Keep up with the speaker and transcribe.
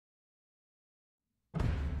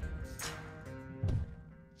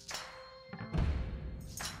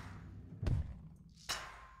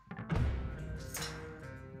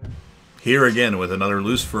Here again with another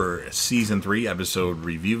Lucifer Season 3 episode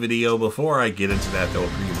review video. Before I get into that though,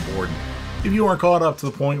 pretty important. If you aren't caught up to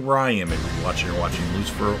the point where I am and you're watching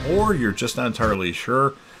Lucifer, or you're just not entirely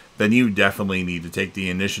sure, then you definitely need to take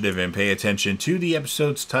the initiative and pay attention to the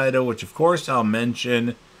episode's title, which of course I'll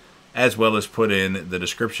mention as well as put in the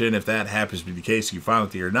description. If that happens to be the case, you find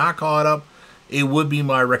that you're not caught up, it would be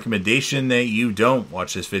my recommendation that you don't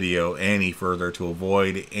watch this video any further to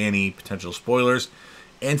avoid any potential spoilers.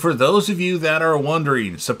 And for those of you that are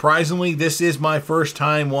wondering, surprisingly, this is my first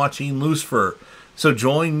time watching Lucifer. So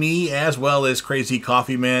join me as well as Crazy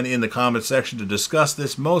Coffee Man in the comment section to discuss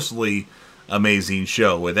this mostly amazing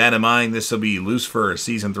show. With that in mind, this will be Lucifer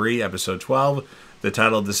Season 3, Episode 12. The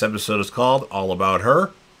title of this episode is called All About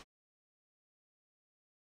Her.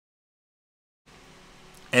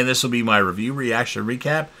 And this will be my review, reaction,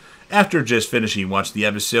 recap. After just finishing watching the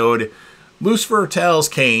episode, Lucifer tells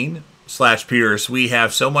Cain / Pierce, we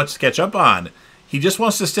have so much to catch up on. He just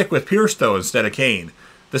wants to stick with Pierce, though, instead of Cain.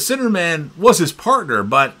 The Sinnerman was his partner,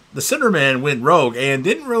 but the Sinnerman went rogue and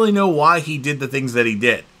didn't really know why he did the things that he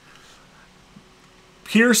did.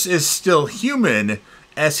 Pierce is still human,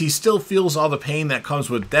 as he still feels all the pain that comes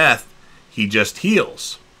with death. He just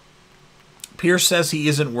heals. Pierce says he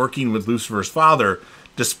isn't working with Lucifer's father,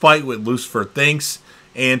 despite what Lucifer thinks,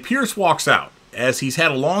 and Pierce walks out, as he's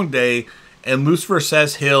had a long day, and Lucifer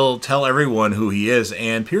says he'll tell everyone who he is,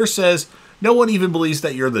 and Pierce says, no one even believes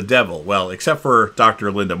that you're the devil. Well, except for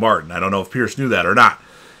Dr. Linda Martin. I don't know if Pierce knew that or not.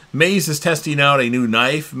 Maze is testing out a new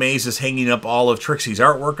knife. Maze is hanging up all of Trixie's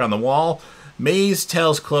artwork on the wall. Maze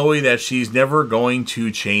tells Chloe that she's never going to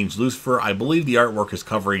change Lucifer. I believe the artwork is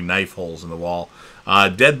covering knife holes in the wall.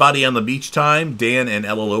 Dead body on the beach time. Dan and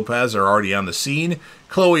Ella Lopez are already on the scene.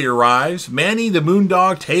 Chloe arrives. Manny the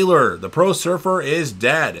Moondog Taylor, the pro surfer, is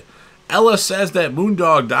dead. Ella says that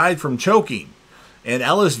Moondog died from choking. And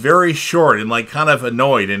Ella's very short and kind of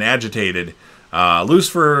annoyed and agitated.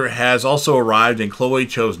 Lucifer has also arrived and Chloe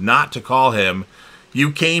chose not to call him.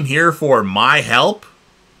 You came here for my help?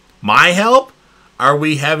 My help? Are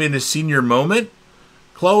we having a senior moment?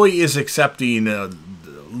 Chloe is accepting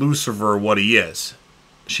Lucifer what he is.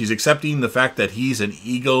 She's accepting the fact that he's an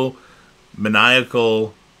egomaniacal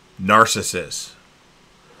narcissist.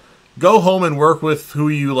 Go home and work with who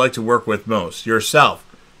you like to work with most. Yourself.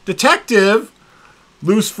 Detective!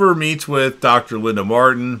 Lucifer meets with Dr. Linda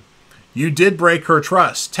Martin. You did break her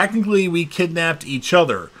trust. Technically, we kidnapped each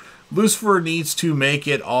other. Lucifer needs to make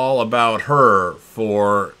it all about her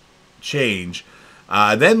for change.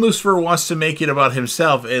 Then Lucifer wants to make it about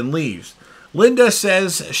himself and leaves. Linda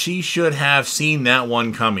says she should have seen that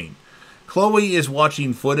one coming. Chloe is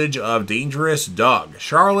watching footage of Dangerous Doug.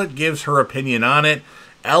 Charlotte gives her opinion on it.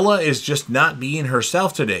 Ella is just not being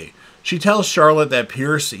herself today. She tells Charlotte that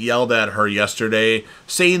Pierce yelled at her yesterday,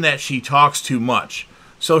 saying that she talks too much,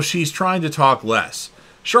 so she's trying to talk less.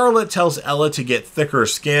 Charlotte tells Ella to get thicker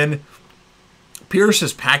skin. Pierce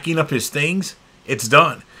is packing up his things. It's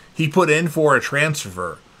done. He put in for a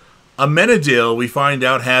transfer. Amenadiel, we find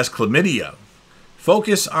out, has chlamydia.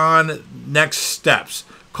 Focus on next steps.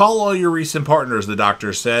 Call all your recent partners, the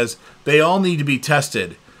doctor says. They all need to be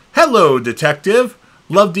tested. Hello, detective.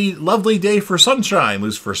 Lovely day for sunshine,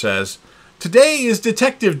 Lucifer says. Today is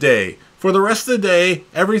Detective Day. For the rest of the day,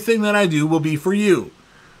 everything that I do will be for you.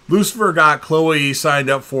 Lucifer got Chloe signed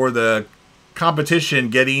up for the competition,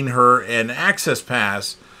 getting her an access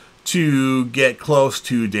pass to get close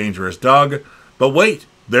to Dangerous Doug. But wait,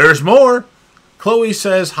 there's more. Chloe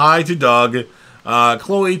says hi to Doug.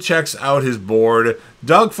 Chloe checks out his board.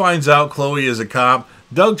 Doug finds out Chloe is a cop.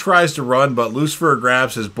 Doug tries to run, but Lucifer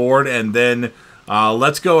grabs his board and then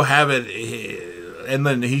let's go have it. And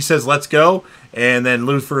then he says, let's go. And then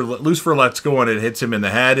Lucifer lets go and it hits him in the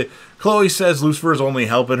head. Chloe says Lucifer's only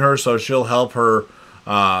helping her, so she'll help her.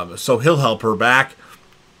 So he'll help her back.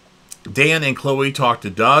 Dan and Chloe talk to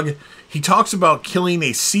Doug. He talks about killing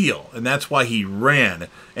a seal, and that's why he ran.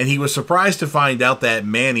 And he was surprised to find out that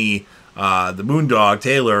Manny, the Moondog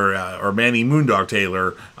Taylor, or Manny Moondog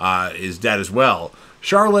Taylor, is dead as well.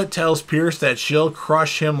 Charlotte tells Pierce that she'll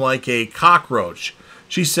crush him like a cockroach.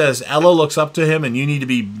 She says Ella looks up to him and you need to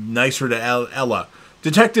be nicer to Ella.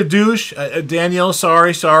 Detective Douche, Daniel,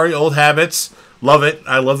 sorry, old habits. Love it.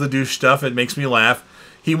 I love the douche stuff. It makes me laugh.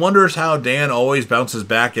 He wonders how Dan always bounces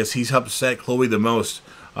back as he's upset Chloe the most,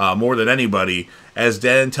 more than anybody. As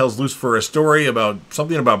Dan tells Lucifer a story about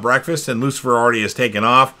something about breakfast and Lucifer already has taken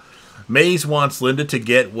off. Maze wants Linda to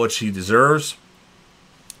get what she deserves.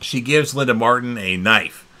 She gives Linda Martin a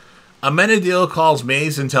knife. Amenadiel calls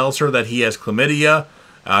Maze and tells her that he has chlamydia.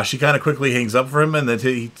 She kind of quickly hangs up for him, and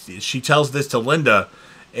then she tells this to Linda,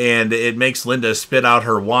 and it makes Linda spit out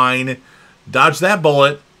her wine. Dodge that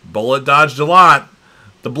bullet. Bullet dodged a lot.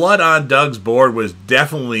 The blood on Doug's board was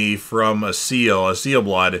definitely from a seal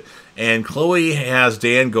blood, and Chloe has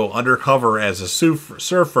Dan go undercover as a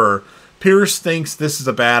surfer. Pierce thinks this is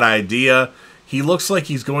a bad idea. He looks like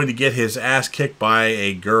he's going to get his ass kicked by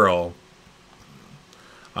a girl.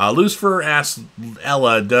 Lucifer asks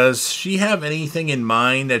Ella, does she have anything in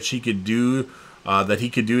mind that she could do, that he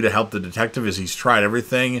could do to help the detective, as he's tried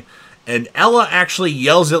everything? And Ella actually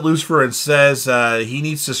yells at Lucifer and says he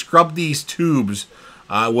needs to scrub these tubes,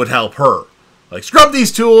 would help her. Like, scrub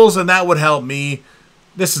these tools and that would help me.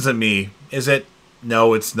 This isn't me, is it?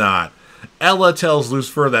 No, it's not. Ella tells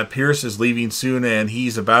Lucifer that Pierce is leaving soon and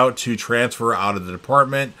he's about to transfer out of the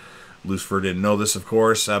department. Lucifer didn't know this, of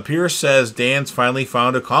course. Pierce says Dan's finally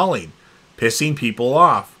found a calling, pissing people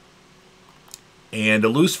off. And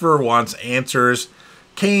Lucifer wants answers.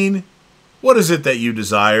 Kane, what is it that you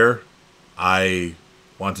desire? I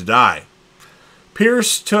want to die.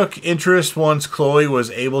 Pierce took interest once Chloe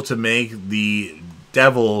was able to make the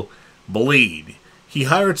devil bleed. He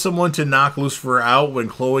hired someone to knock Lucifer out when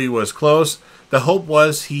Chloe was close. The hope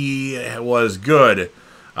was he was good.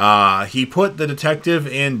 He put the detective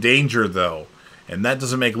in danger, though, and that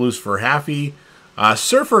doesn't make Lucifer happy.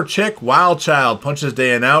 Surfer chick Wild Child punches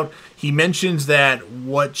Dan out. He mentions that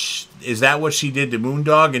what she did to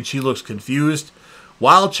Moondog, and she looks confused.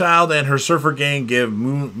 Wild Child and her surfer gang give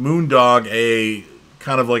Moondog a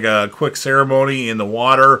kind of like a quick ceremony in the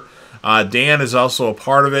water. Dan is also a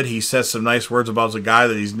part of it. He says some nice words about the guy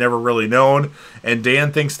that he's never really known, and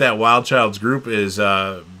Dan thinks that Wild Child's group is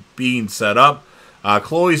being set up.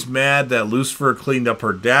 Chloe's mad that Lucifer cleaned up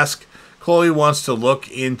her desk. Chloe wants to look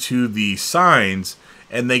into the signs,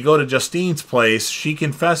 and they go to Justine's place. She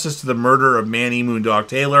confesses to the murder of Manny Moondog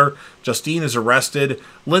Taylor. Justine is arrested.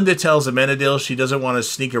 Linda tells Amenadiel she doesn't want to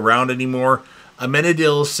sneak around anymore.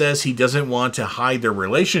 Amenadiel says he doesn't want to hide their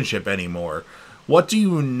relationship anymore. What do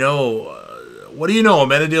you know?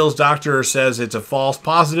 Amenadiel's doctor says it's a false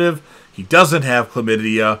positive. He doesn't have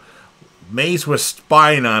chlamydia. Maze was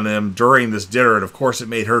spying on him during this dinner, and of course it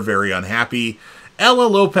made her very unhappy. Ella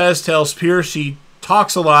Lopez tells Pierce she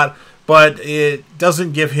talks a lot, but it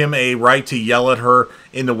doesn't give him a right to yell at her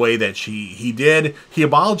in the way that he did. He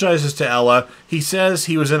apologizes to Ella. He says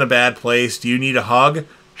he was in a bad place. Do you need a hug?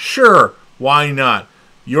 Sure, why not?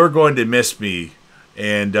 You're going to miss me.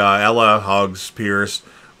 And Ella hugs Pierce.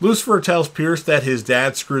 Lucifer tells Pierce that his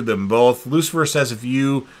dad screwed them both. Lucifer says if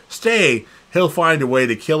you stay, he'll find a way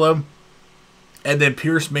to kill him. And then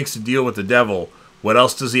Pierce makes a deal with the devil. What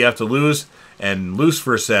else does he have to lose? And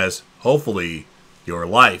Lucifer says, hopefully, your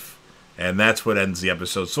life. And that's what ends the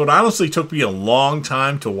episode. So it honestly took me a long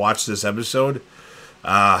time to watch this episode.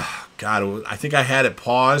 God, I think I had it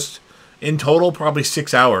paused. In total, probably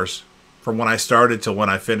 6 hours from when I started to when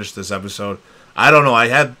I finished this episode. I don't know. I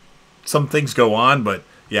had some things go on, but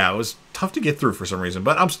yeah, it was tough to get through for some reason.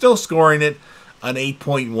 But I'm still scoring it an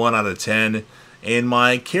 8.1 out of 10. And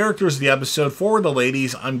my characters of the episode, for the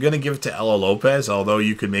ladies, I'm going to give it to Ella Lopez, although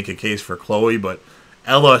you could make a case for Chloe, but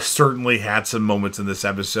Ella certainly had some moments in this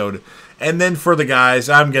episode. And then for the guys,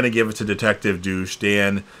 I'm going to give it to Detective Douche,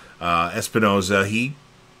 Dan Espinosa. He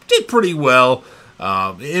did pretty well,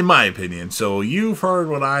 in my opinion. So you've heard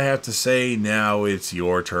what I have to say. Now it's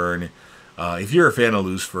your turn. If you're a fan of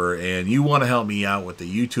Lucifer and you want to help me out with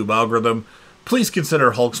the YouTube algorithm, please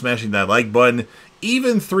consider Hulk smashing that like button.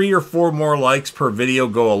 Even 3 or 4 more likes per video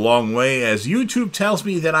go a long way, as YouTube tells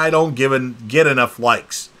me that I don't get enough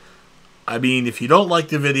likes. I mean, if you don't like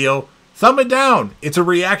the video, thumb it down. It's a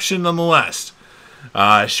reaction nonetheless.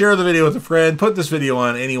 Share the video with a friend. Put this video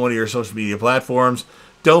on any one of your social media platforms.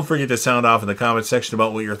 Don't forget to sound off in the comment section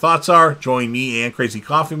about what your thoughts are. Join me and Crazy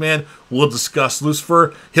Coffee Man. We'll discuss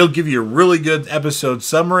Lucifer. He'll give you a really good episode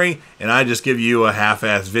summary, and I just give you a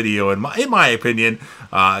half-ass video. In my opinion,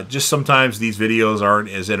 just sometimes these videos aren't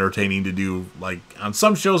as entertaining to do. Like on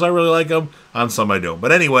some shows, I really like them. On some, I don't.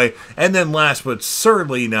 But anyway, and then last but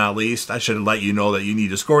certainly not least, I should let you know that you need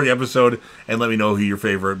to score the episode and let me know who your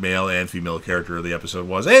favorite male and female character of the episode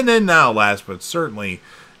was. And then now, last but certainly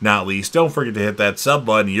not least, don't forget to hit that sub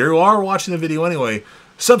button. You are watching the video anyway.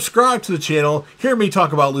 Subscribe to the channel, hear me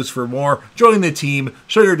talk about Lucifer more, join the team,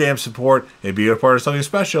 show your damn support, and be a part of something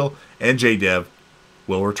special. And JDev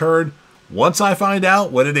will return once I find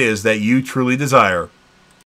out what it is that you truly desire.